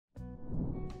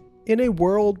In a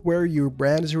world where your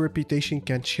brand's reputation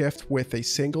can shift with a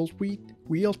single tweet,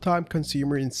 real-time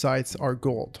consumer insights are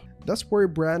gold. That's where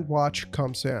Brandwatch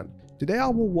comes in. Today I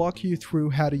will walk you through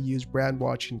how to use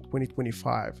Brandwatch in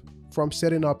 2025, from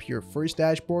setting up your first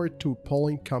dashboard to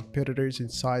pulling competitors'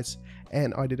 insights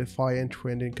and identifying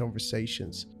trending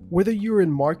conversations. Whether you're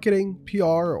in marketing,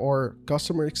 PR, or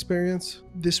customer experience,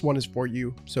 this one is for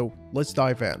you, so let's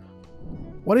dive in.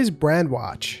 What is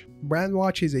Brandwatch?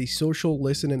 Brandwatch is a social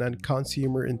listening and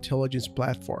consumer intelligence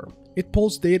platform. It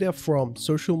pulls data from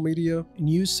social media,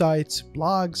 news sites,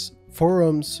 blogs,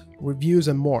 forums, reviews,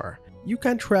 and more. You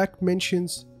can track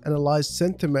mentions, analyze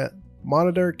sentiment,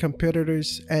 monitor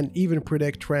competitors, and even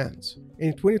predict trends.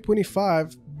 In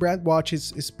 2025, Brandwatch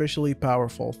is especially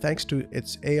powerful thanks to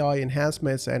its AI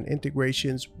enhancements and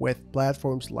integrations with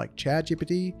platforms like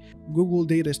ChatGPT, Google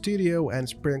Data Studio, and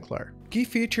Sprinkler. Key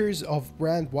features of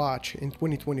Brandwatch in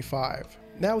 2025.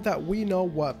 Now that we know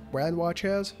what Brandwatch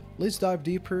is, let's dive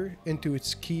deeper into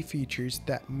its key features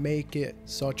that make it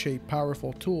such a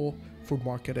powerful tool for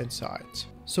market insights.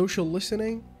 Social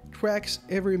listening tracks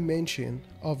every mention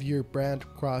of your brand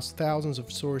across thousands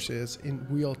of sources in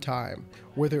real time,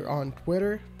 whether on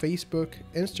Twitter, Facebook,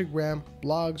 Instagram,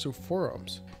 blogs, or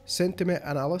forums. Sentiment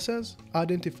analysis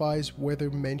identifies whether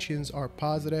mentions are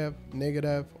positive,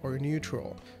 negative, or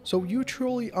neutral, so you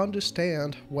truly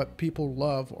understand what people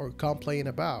love or complain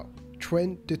about.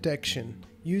 Trend detection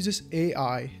uses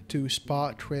AI to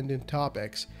spot trending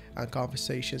topics and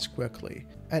conversations quickly,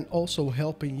 and also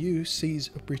helping you seize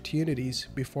opportunities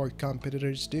before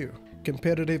competitors do.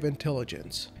 Competitive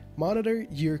intelligence. Monitor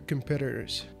your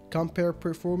competitors, compare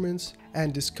performance,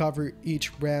 and discover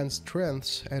each brand's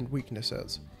strengths and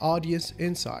weaknesses. Audience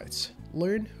insights.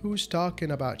 Learn who's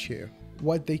talking about you,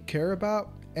 what they care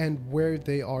about, and where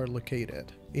they are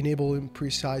located, enabling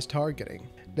precise targeting.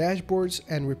 Dashboards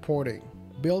and reporting.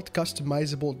 Build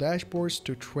customizable dashboards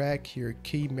to track your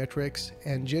key metrics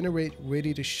and generate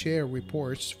ready-to-share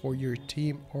reports for your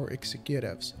team or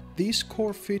executives. These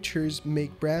core features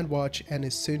make Brandwatch an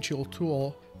essential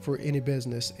tool for any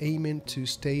business aiming to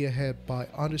stay ahead by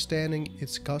understanding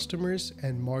its customers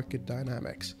and market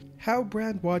dynamics. How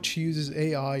Brandwatch uses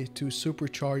AI to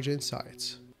supercharge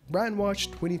insights. Brandwatch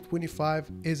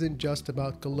 2025 isn't just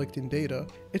about collecting data,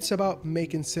 it's about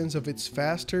making sense of it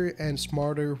faster and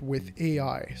smarter with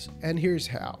AIs. And here's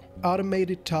how.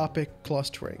 Automated topic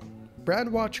clustering.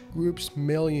 Brandwatch groups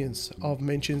millions of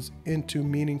mentions into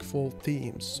meaningful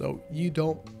themes so you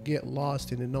don't get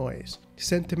lost in the noise.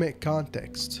 Sentiment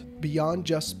context. Beyond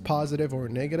just positive or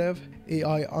negative,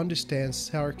 AI understands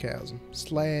sarcasm,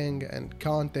 slang, and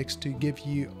context to give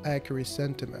you accurate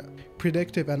sentiment.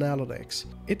 Predictive analytics.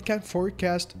 It can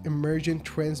forecast emerging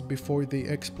trends before they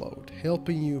explode,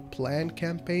 helping you plan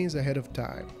campaigns ahead of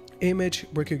time. Image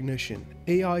recognition.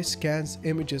 AI scans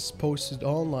images posted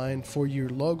online for your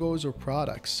logos or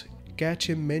products,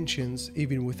 catching mentions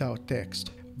even without text.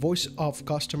 Voice of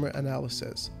customer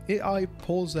analysis. AI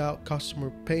pulls out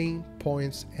customer pain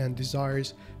points and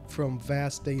desires from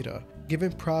vast data,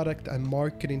 giving product and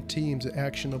marketing teams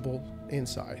actionable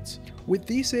insights. With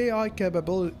these AI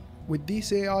capabilities,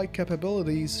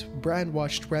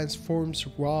 Brandwatch transforms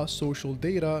raw social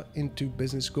data into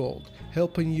business gold,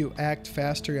 helping you act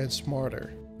faster and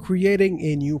smarter. Creating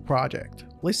a new project.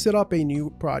 Let's set up a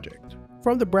new project.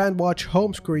 From the Brandwatch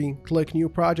home screen, click New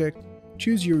Project.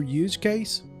 Choose your use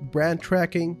case, brand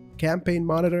tracking, campaign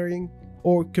monitoring,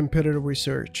 or competitor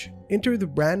research. Enter the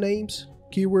brand names,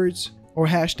 keywords, or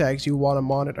hashtags you want to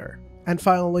monitor. And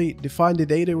finally, define the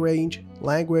data range,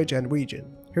 language, and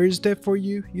region. Here's a tip for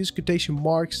you. Use quotation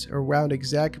marks around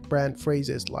exact brand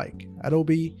phrases like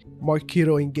Adobe,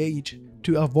 Marketo Engage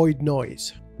to avoid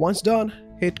noise. Once done,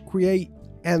 hit Create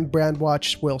and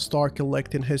Brandwatch will start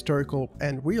collecting historical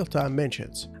and real-time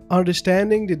mentions.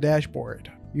 Understanding the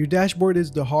dashboard. Your dashboard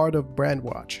is the heart of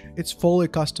Brandwatch. It's fully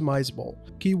customizable.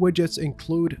 Key widgets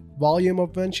include volume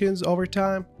of mentions over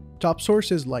time, top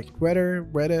sources like Twitter,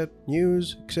 Reddit,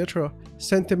 news, etc.,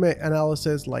 sentiment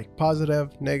analysis like positive,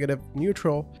 negative,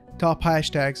 neutral, top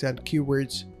hashtags and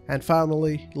keywords, and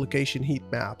finally, location heat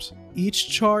maps. Each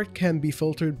chart can be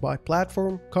filtered by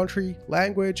platform, country,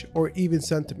 language, or even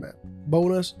sentiment.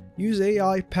 Bonus, use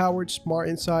AI-powered smart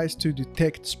insights to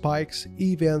detect spikes,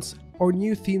 events, or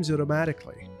new themes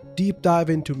automatically. Deep dive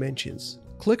into mentions.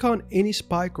 Click on any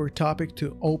spike or topic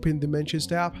to open the Mentions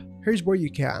tab. Here's where you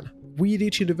can. Read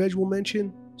each individual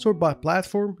mention, sort by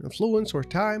platform, influence, or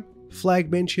time,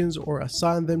 flag mentions or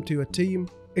assign them to a team,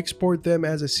 export them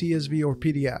as a CSV or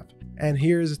PDF. And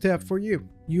here's a tip for you.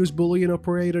 Use Boolean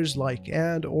operators like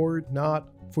and, or, not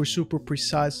for super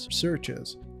precise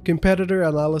searches. Competitor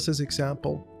analysis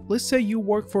example. Let's say you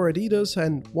work for Adidas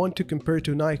and want to compare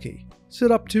to Nike.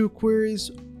 Set up 2 queries,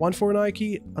 one for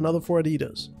Nike, another for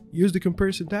Adidas. Use the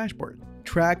comparison dashboard.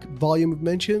 Track volume of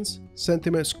mentions,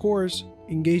 sentiment scores,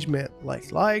 engagement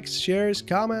like likes, shares,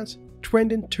 comments,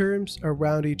 trending terms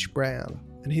around each brand.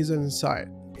 And here's an insight.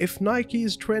 If Nike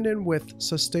is trending with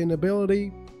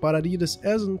sustainability, but Adidas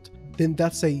isn't, then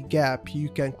that's a gap you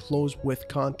can close with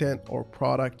content or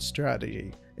product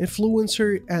strategy.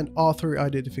 Influencer and author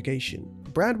identification.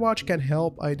 Brandwatch can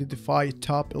help identify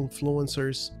top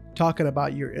influencers talking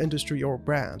about your industry or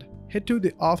brand. Head to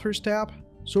the Authors tab,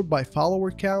 sort by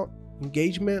follower count,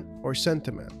 engagement, or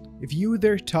sentiment. View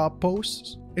their top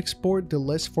posts, export the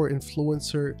list for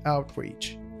influencer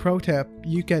outreach. Pro tip,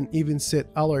 you can even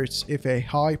set alerts if a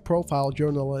high-profile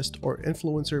journalist or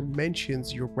influencer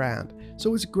mentions your brand,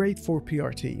 so it's great for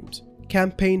PR teams.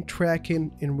 Campaign tracking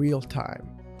in real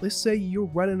time. Let's say you're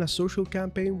running a social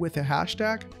campaign with a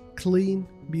hashtag, Clean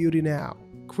Beauty Now.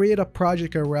 Create a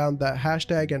project around that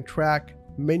hashtag and track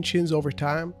mentions over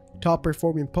time, top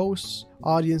performing posts,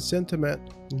 audience sentiment,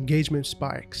 engagement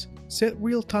spikes. Set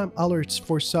real-time alerts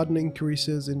for sudden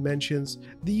increases in mentions.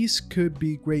 These could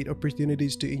be great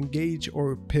opportunities to engage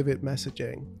or pivot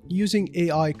messaging. Using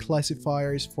AI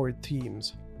classifiers for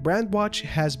themes. Brandwatch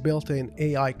has built-in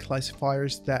AI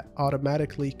classifiers that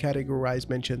automatically categorize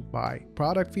mentions by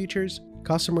product features,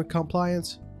 customer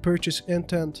compliance, purchase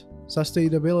intent,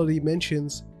 sustainability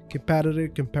mentions,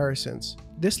 competitive comparisons.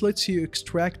 This lets you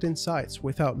extract insights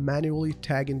without manually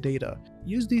tagging data.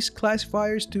 Use these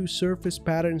classifiers to surface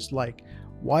patterns like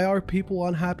why are people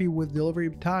unhappy with delivery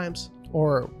times,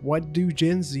 or what do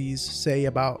Gen Zs say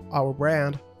about our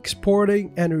brand.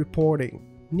 Exporting and reporting.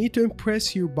 Need to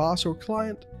impress your boss or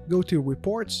client? Go to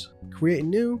Reports, create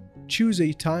new, choose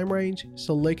a time range,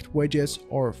 select widgets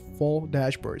or full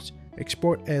dashboards.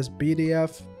 Export as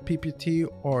PDF, PPT,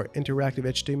 or interactive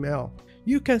HTML.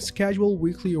 You can schedule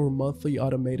weekly or monthly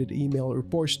automated email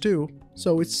reports too,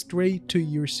 so it's straight to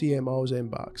your CMO's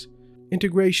inbox.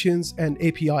 Integrations and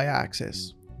API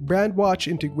access. Brandwatch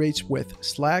integrates with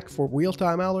Slack for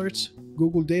real-time alerts,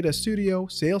 Google Data Studio,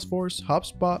 Salesforce,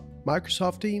 HubSpot,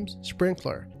 Microsoft Teams,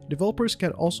 Sprinklr. Developers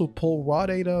can also pull raw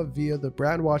data via the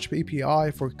Brandwatch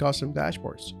API for custom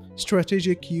dashboards.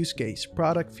 Strategic use case,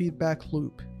 product feedback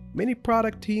loop. Many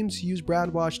product teams use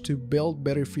Brandwatch to build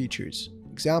better features.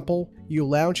 Example, you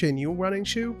launch a new running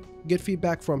shoe, get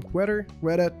feedback from Twitter,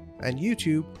 Reddit, and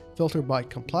YouTube, filter by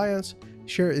compliance,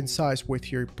 share insights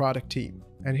with your product team.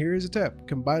 And here's a tip,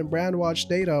 combine Brandwatch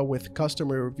data with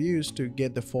customer reviews to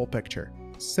get the full picture.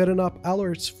 Setting up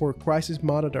alerts for crisis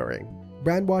monitoring.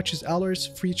 Brandwatch's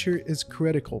alerts feature is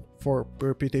critical for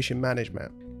reputation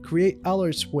management. Create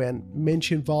alerts when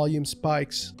mention volume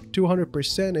spikes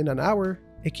 200% in an hour,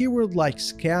 a keyword like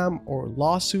scam or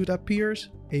lawsuit appears,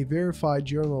 a verified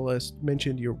journalist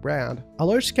mentioned your brand.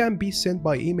 Alerts can be sent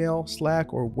by email,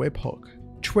 Slack, or webhook.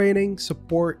 Training,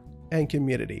 support, and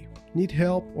community. Need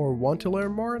help or want to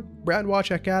learn more?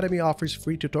 Brandwatch Academy offers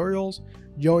free tutorials.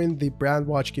 Join the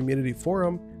Brandwatch community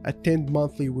forum, attend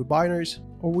monthly webinars,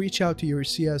 or reach out to your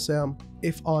CSM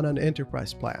if on an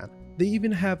enterprise plan. They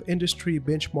even have industry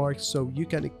benchmarks so you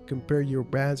can compare your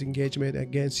brand's engagement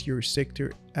against your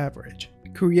sector average.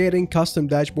 Creating custom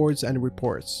dashboards and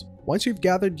reports. Once you've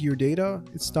gathered your data,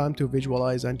 it's time to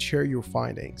visualize and share your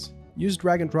findings. Use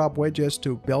drag and drop widgets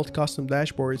to build custom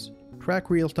dashboards,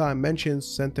 track real-time mentions,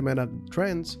 sentiment, and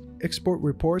trends, export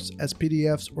reports as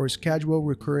PDFs, or schedule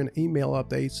recurring email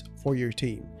updates for your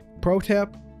team. Pro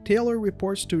tip, tailor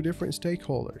reports to different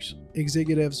stakeholders.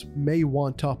 Executives may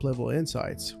want top-level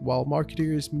insights, while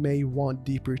marketers may want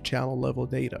deeper channel-level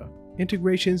data.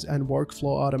 Integrations and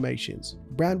workflow automations.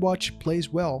 Brandwatch plays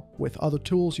well with other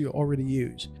tools you already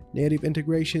use. Native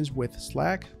integrations with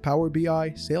Slack, Power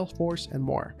BI, Salesforce, and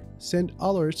more. Send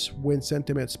alerts when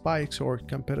sentiment spikes or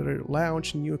competitor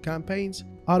launch new campaigns.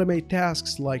 Automate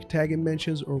tasks like tagging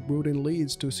mentions or routing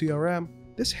leads to CRM.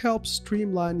 This helps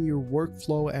streamline your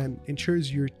workflow and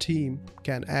ensures your team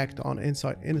can act on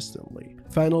insight instantly.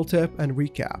 Final tip and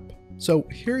recap. So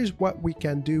here's what we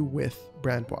can do with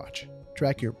Brandwatch.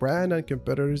 Track your brand and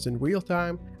competitors in real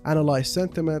time, analyze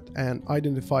sentiment and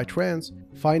identify trends,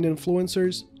 find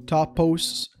influencers, top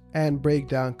posts, and break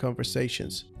down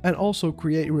conversations. And also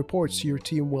create reports your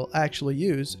team will actually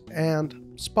use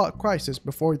and spot crises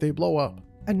before they blow up.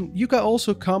 And you can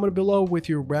also comment below with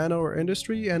your brand or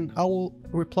industry, and I will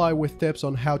reply with tips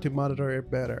on how to monitor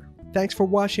it better. Thanks for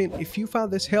watching. If you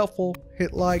found this helpful,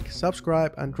 hit like,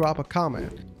 subscribe, and drop a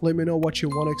comment. Let me know what you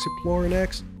want to explore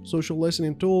next: social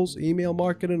listening tools, email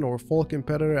marketing, or full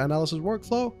competitor analysis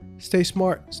workflow. Stay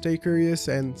smart, stay curious,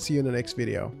 and see you in the next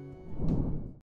video.